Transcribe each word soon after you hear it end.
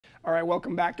All right,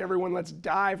 welcome back, everyone. Let's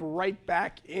dive right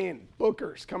back in.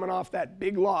 Bookers coming off that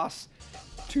big loss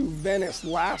to Venice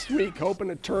last week, hoping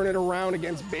to turn it around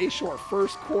against Bayshore.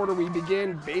 First quarter we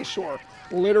begin, Bayshore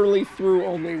literally threw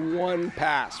only one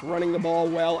pass, running the ball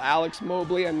well. Alex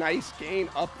Mobley, a nice gain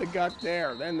up the gut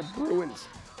there. Then the Bruins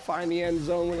find the end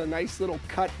zone with a nice little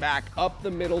cutback up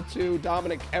the middle too.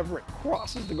 Dominic Everett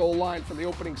crosses the goal line for the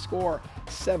opening score.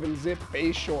 7-zip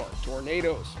Bayshore.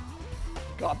 Tornadoes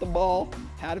got the ball,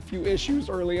 had a few issues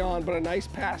early on, but a nice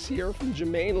pass here from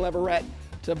Jermaine Leverett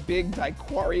to big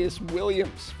Diquarius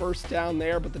Williams. First down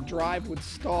there, but the drive would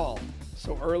stall.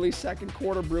 So early second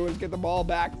quarter, Bruins get the ball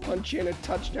back, punch in a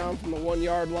touchdown from the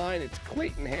 1-yard line. It's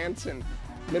Clayton Hansen,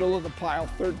 middle of the pile,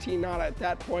 13 not at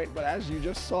that point, but as you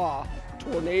just saw,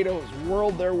 Tornadoes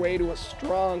whirled their way to a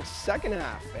strong second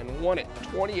half and won it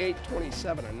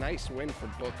 28-27, a nice win for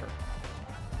Booker.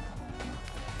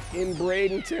 In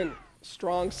Bradenton,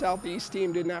 strong Southeast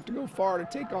team didn't have to go far to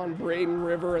take on Braden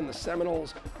River and the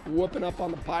Seminoles whooping up on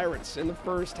the Pirates in the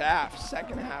first half.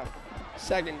 Second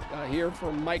here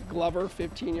for Mike Glover,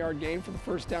 15-yard gain for the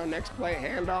first down. Next play,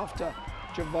 handoff to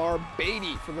Javar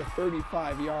Beatty for the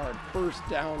 35-yard first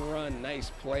down run. Nice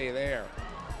play there.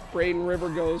 Braden River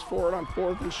goes for it on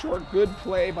 4th and short. Good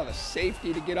play by the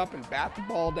safety to get up and bat the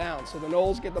ball down. So the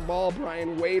Noles get the ball.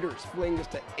 Brian Waiters flings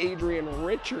to Adrian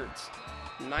Richards.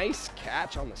 Nice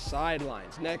catch on the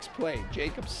sidelines. Next play,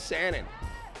 Jacob Sannon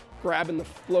grabbing the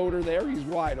floater there. He's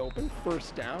wide open,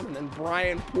 first down. And then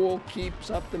Brian Poole keeps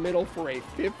up the middle for a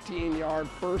 15-yard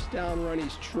first down run.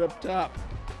 He's tripped up.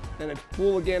 Then it's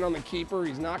Poole again on the keeper.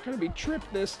 He's not going to be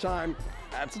tripped this time.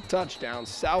 That's a touchdown.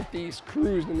 Southeast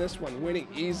cruised in this one, winning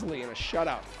easily in a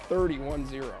shutout,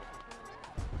 31-0.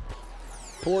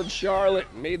 Port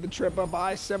Charlotte made the trip up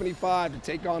I-75 to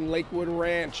take on Lakewood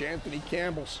Ranch. Anthony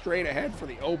Campbell straight ahead for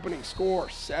the opening score,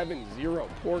 7-0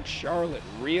 Port Charlotte.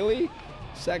 Really?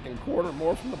 Second quarter,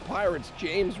 more from the Pirates.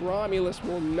 James Romulus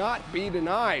will not be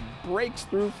denied. Breaks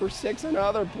through for 6,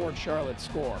 another Port Charlotte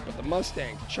score, but the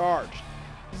Mustangs charged.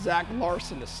 Zach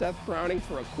Larson to Seth Browning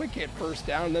for a quick hit first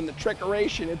down, and then the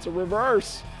trickeration, it's a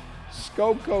reverse.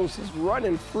 Skokos is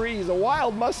running free, he's a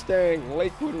wild Mustang.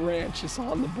 Lakewood Ranch is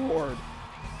on the board.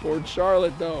 Port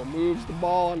Charlotte, though, moves the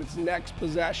ball on its next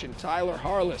possession. Tyler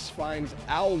Harless finds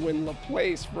Alwyn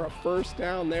Laplace for a first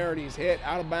down there, and he's hit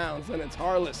out of bounds. Then it's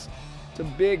Harless to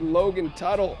big Logan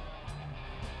Tuttle.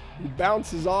 He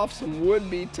bounces off some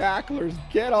would-be tacklers.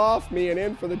 Get off me, and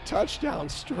in for the touchdown.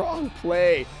 Strong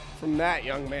play from that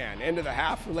young man. End of the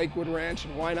half for Lakewood Ranch,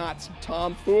 and why not some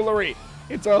tomfoolery?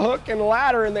 It's a hook and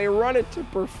ladder, and they run it to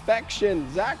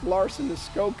perfection. Zach Larson to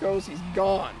Skokos, he's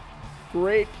gone.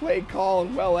 Great play call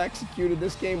and well executed.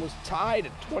 This game was tied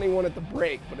at 21 at the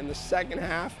break, but in the second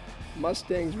half,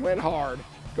 Mustangs went hard,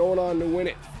 going on to win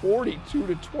it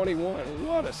 42-21.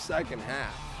 What a second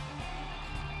half.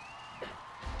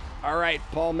 All right,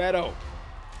 Palmetto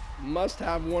must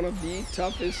have one of the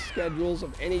toughest schedules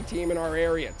of any team in our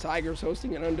area. Tigers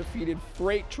hosting an undefeated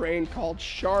freight train called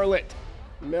Charlotte.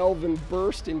 Melvin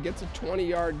Burston gets a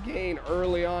 20-yard gain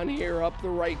early on here up the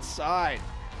right side.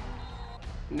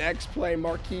 Next play,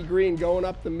 Marquis Green going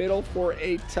up the middle for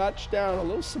a touchdown. A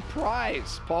little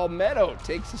surprise. Palmetto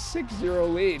takes a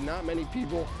 6-0 lead. Not many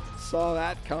people saw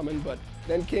that coming, but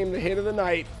then came the hit of the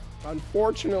night.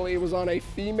 Unfortunately, it was on a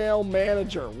female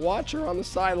manager. Watch her on the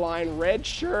sideline. Red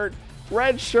shirt,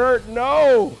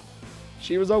 no!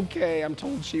 She was okay. I'm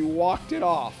told she walked it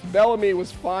off. Bellamy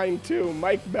was fine too.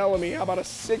 Mike Bellamy, how about a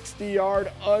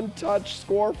 60-yard untouched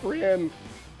score for him?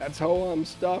 That's ho-hum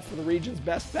stuff for the region's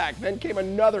best back. Then came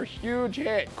another huge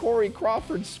hit. Corey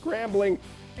Crawford scrambling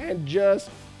and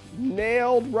just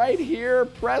nailed right here.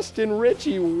 Preston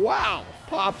Ritchie, wow,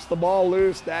 pops the ball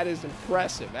loose. That is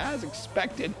impressive. As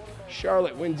expected,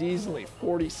 Charlotte wins easily,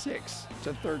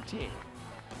 46-13.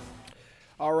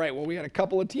 All right, well, we had a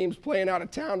couple of teams playing out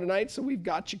of town tonight, so we've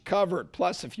got you covered.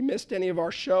 Plus, if you missed any of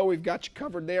our show, we've got you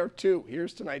covered there too.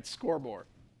 Here's tonight's scoreboard.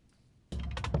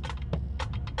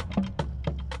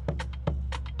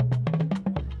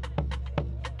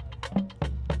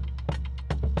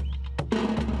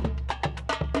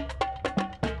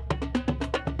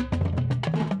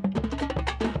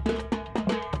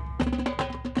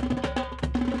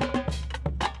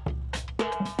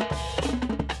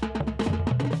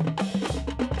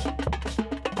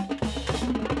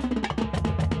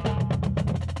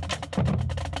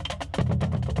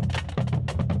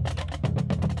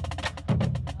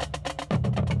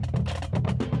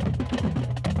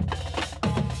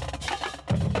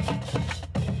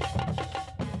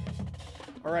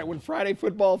 All right, when Friday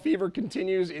Football Fever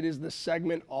continues, it is the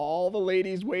segment all the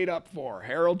ladies wait up for.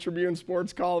 Herald-Tribune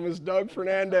sports columnist Doug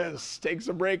Fernandez takes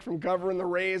a break from covering the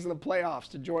Rays and the playoffs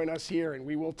to join us here, and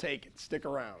we will take it. Stick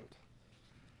around.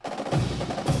 All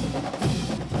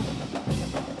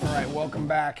right, welcome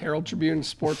back. Herald-Tribune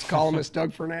sports columnist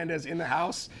Doug Fernandez in the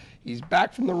house. He's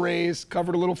back from the Rays,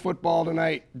 covered a little football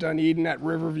tonight. Dunedin at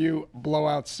Riverview,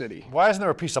 blowout city. Why isn't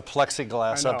there a piece of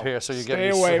plexiglass up here so you get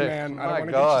me sick? Stay away, man. I don't want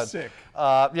to get you sick.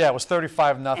 Yeah, it was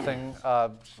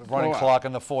 35-0. Running clock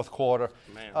in the fourth quarter.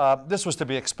 This was to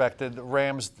be expected. The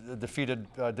Rams defeated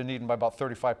Dunedin by about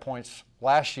 35 points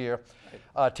last year.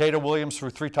 Tater Williams threw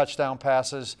 3 touchdown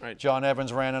passes. John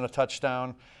Evans ran in a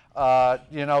touchdown.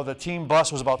 You know, the team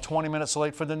bus was about 20 minutes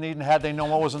late for Dunedin. Had they known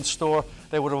what was in store,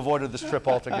 they would have avoided this trip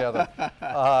altogether.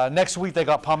 Next week, they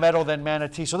got Palmetto, then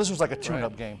Manatee. So this was like a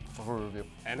tune-up game for Riverview.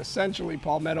 And essentially,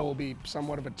 Palmetto will be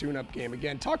somewhat of a tune-up game.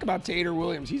 Again, talk about Tater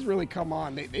Williams. He's really come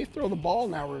on. They throw the ball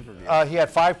now, Riverview. He had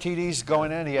 5 TDs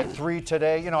going in. He had 3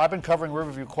 today. You know, I've been covering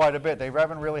Riverview quite a bit. They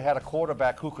haven't really had a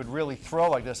quarterback who could really throw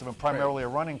like this. They've been primarily a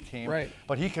running team.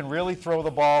 But he can really throw the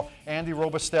ball. Andy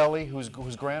Robustelli,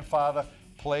 whose grandfather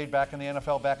played back in the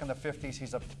NFL back in the 50s.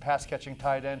 He's a pass-catching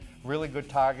tight end, really good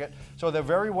target. So they're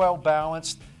very well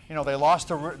balanced. You know, they lost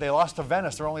to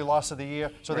Venice, their only loss of the year,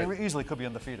 so they easily could be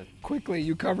undefeated. Quickly,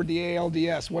 you covered the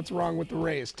ALDS. What's wrong with the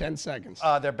Rays? 10 seconds.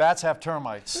 Their bats have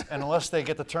termites, and unless they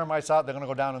get the termites out, they're going to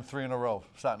go down in 3 in a row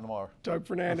starting tomorrow. Doug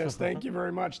Fernandez, thank you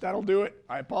very much. That'll do it.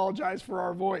 I apologize for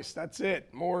our voice. That's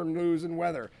it. More news and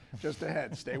weather just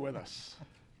ahead. Stay with us.